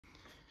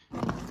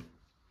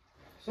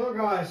So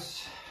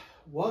guys,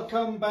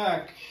 welcome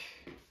back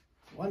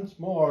once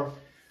more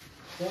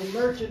for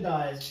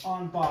merchandise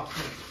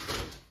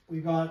unboxing.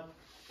 We got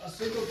a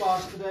single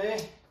box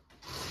today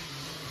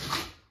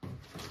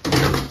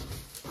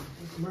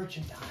with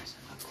merchandise.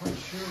 I'm not quite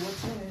sure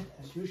what's in it,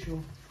 as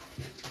usual.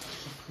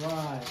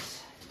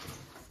 Surprise.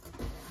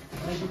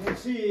 As you can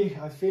see,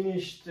 I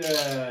finished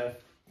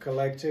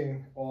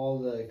collecting all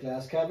the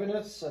glass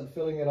cabinets and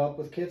filling it up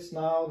with kits.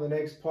 Now the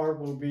next part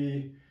will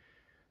be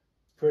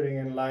putting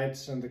in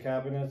lights in the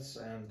cabinets,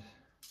 and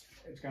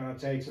it's gonna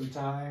take some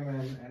time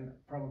and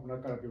probably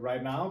not gonna be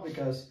right now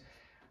because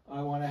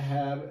I want to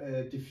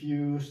have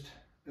diffused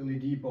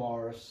LED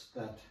bars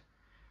that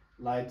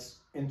lights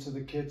into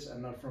the kits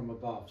and not from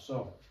above.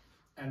 So,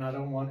 and I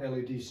don't want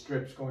LED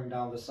strips going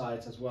down the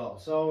sides as well.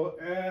 So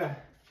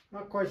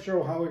not quite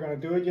sure how we're gonna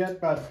do it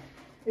yet, but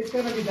it's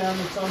gonna be done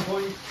at some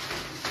point.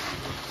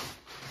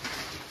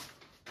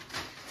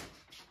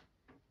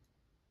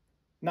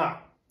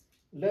 Now,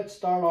 let's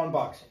start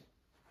unboxing.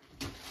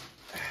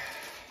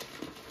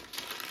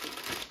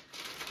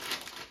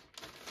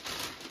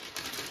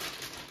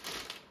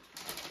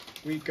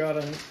 We got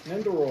an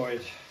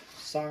Android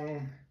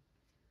Sang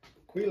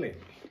Quilling.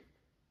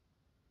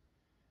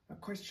 Not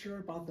quite sure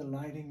about the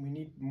lighting. We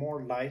need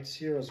more lights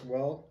here as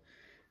well.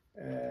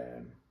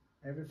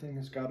 Everything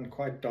has gotten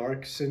quite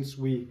dark since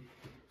we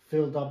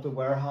filled up the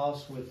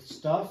warehouse with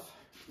stuff.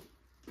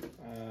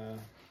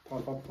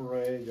 Pop-up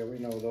parade, yeah, we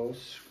know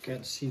those.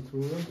 Can't see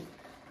through them.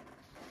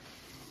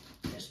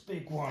 This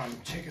big one,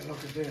 take a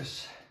look at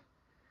this.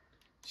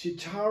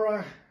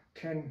 Chitara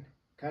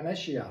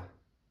Kanesha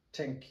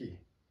Tenki.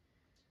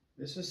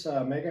 This is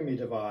a Megami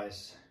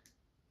device.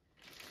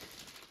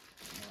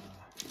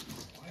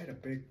 Quite a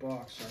big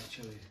box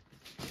actually,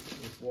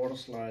 with water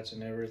slides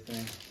and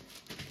everything.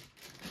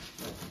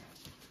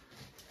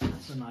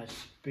 That's a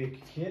nice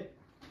big kit.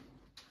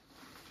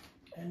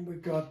 And we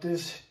got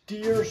this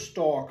Deer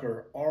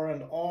Stalker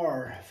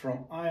R&R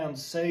from Iron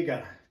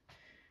Sega.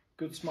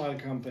 Good Smile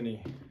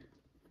Company.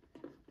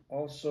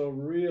 Also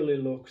really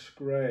looks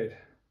great.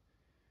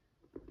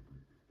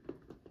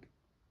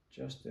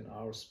 Just in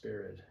our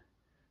spirit.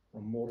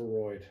 From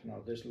Motoroid.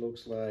 Now this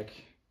looks like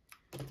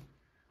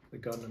the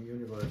Gundam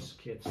Universe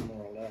kits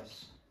more or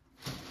less.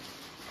 I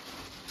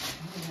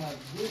have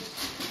this.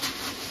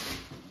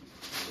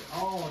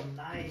 Oh,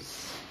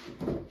 nice.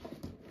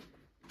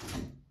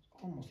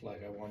 Almost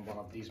like I want one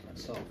of these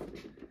myself.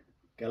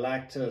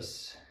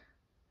 Galactus.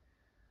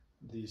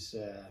 This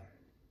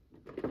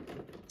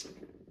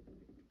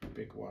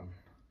big one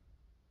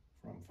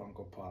from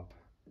Funko Pop.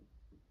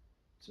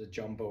 It's a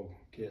jumbo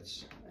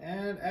kits.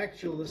 And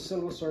actually the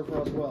Silver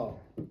Surfer as well.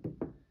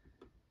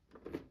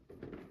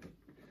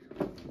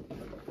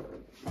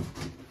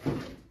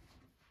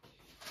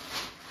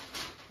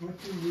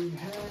 What do we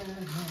have?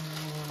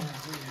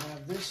 We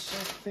have this,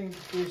 I think,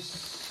 this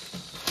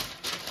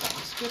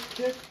basket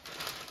kit.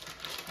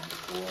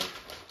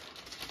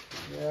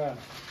 Yeah,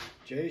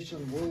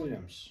 Jason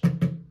Williams.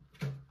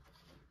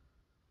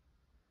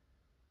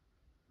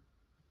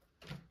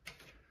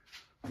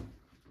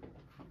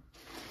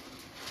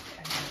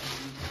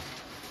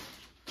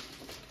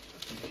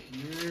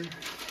 Here,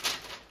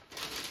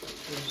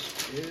 this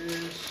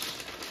is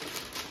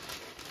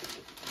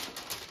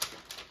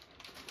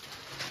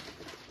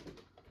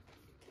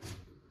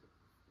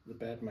the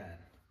Batman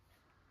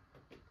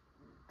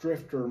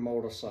Drifter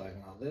motorcycle.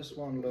 Now this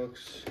one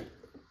looks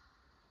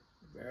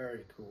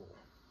very cool,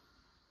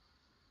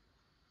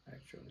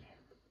 actually.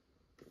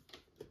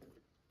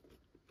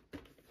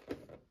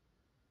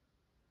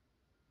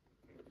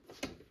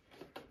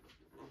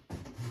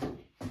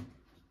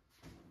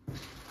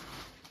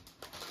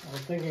 I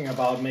was thinking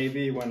about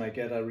maybe when I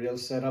get a real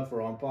setup for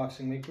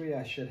unboxing Mikri,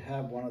 I should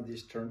have one of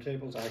these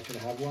turntables. I actually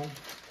have one,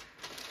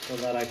 so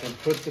that I can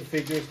put the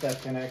figures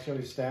that can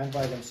actually stand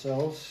by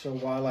themselves. So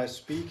while I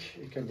speak,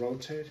 it can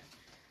rotate,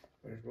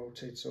 but it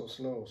rotates so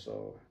slow,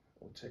 so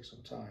it will take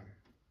some time.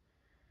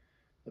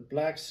 The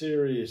Black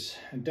Series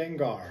and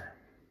Dengar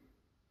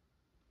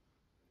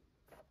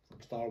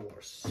from Star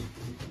Wars.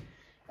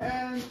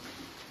 And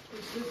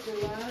is this the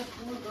last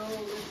one?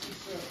 Oh, this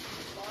is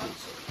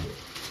lots of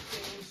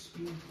things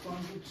being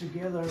bundled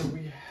together.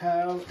 We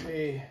have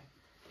a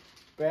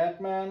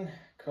Batman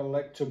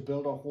Collect to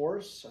Build a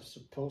Horse. I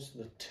suppose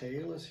the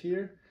tail is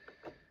here.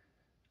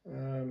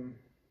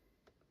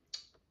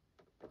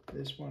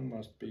 This one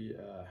must be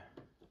a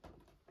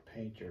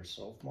paint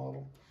yourself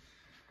model.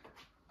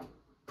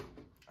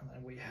 And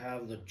then we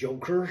have the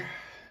Joker.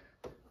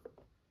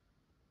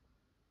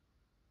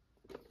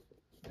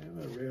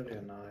 Never really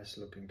a nice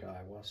looking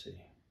guy, was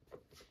he?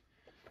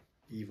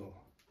 Evil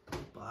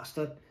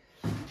bastard.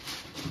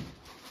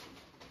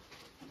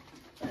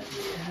 And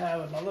we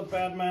have another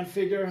Batman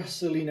figure,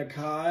 Selina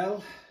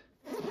Kyle.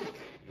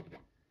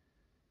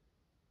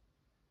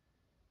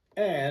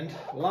 And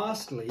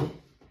lastly,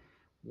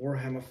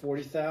 Warhammer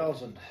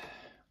 40,000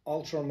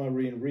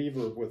 Ultramarine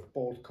Reaver with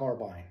bolt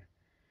carbine.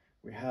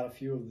 We had a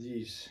few of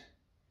these.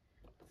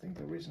 I think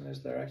the reason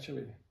is they're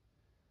actually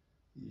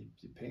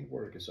the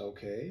paintwork is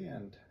okay,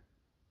 and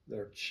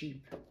they're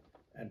cheap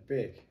and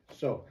big.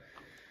 So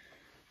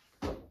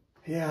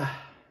yeah,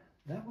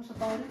 that was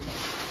about it.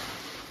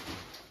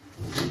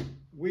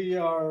 We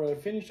are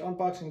finished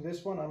unboxing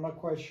this one. I'm not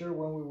quite sure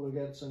when we will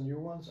get some new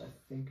ones. I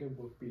think it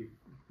will be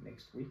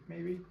next week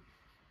maybe.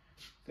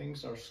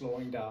 Things are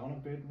slowing down a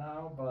bit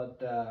now, but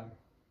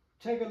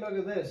take a look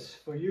at this.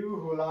 For you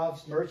who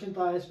loves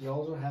merchandise, we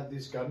also have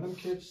these Gundam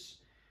kits,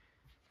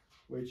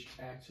 which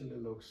actually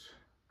looks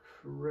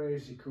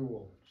crazy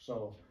cool.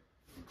 So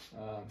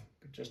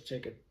just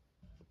take a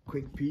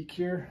quick peek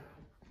here.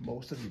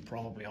 Most of you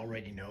probably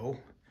already know,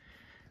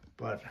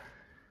 but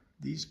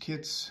these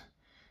kits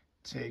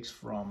takes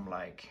from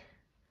like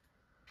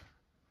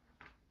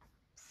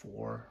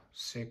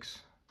 4-6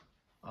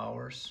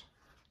 hours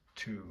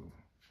to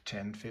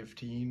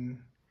 10-15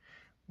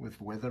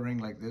 with weathering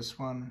like this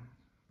one,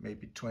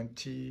 maybe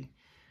 20.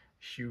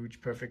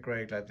 Huge perfect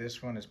grade like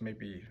this one is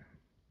maybe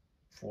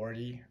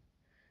 40,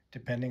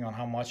 depending on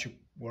how much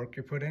work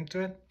you put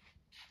into it.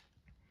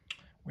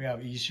 We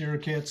have easier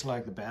kits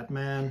like the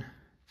Batman,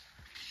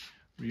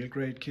 real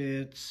grade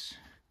kits,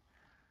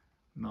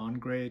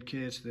 non-grade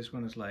kits. This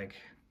one is like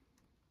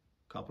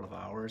a couple of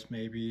hours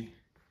maybe.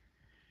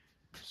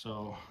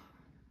 So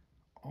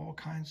all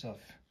kinds of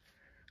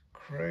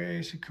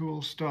crazy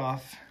cool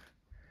stuff.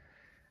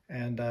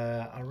 And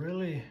I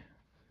really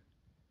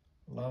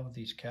love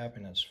these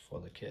cabinets for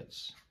the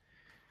kids.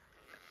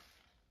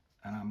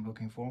 And I'm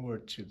looking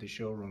forward to the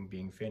showroom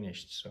being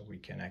finished so we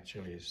can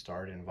actually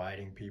start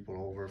inviting people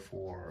over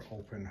for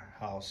open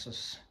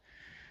houses.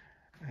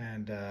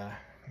 And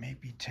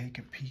maybe take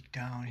a peek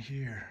down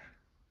here.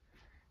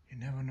 You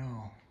never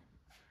know.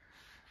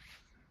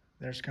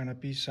 There's gonna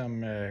be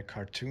some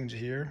cartoons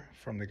here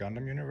from the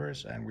Gundam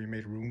universe, and we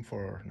made room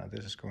for, now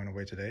this is going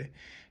away today,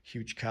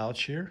 huge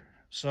couch here.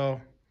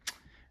 So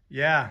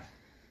yeah,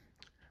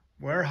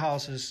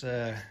 warehouse is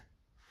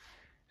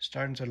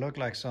starting to look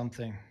like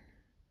something.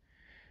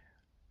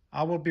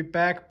 I will be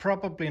back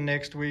probably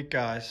next week,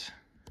 guys.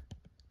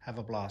 Have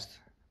a blast.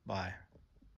 Bye.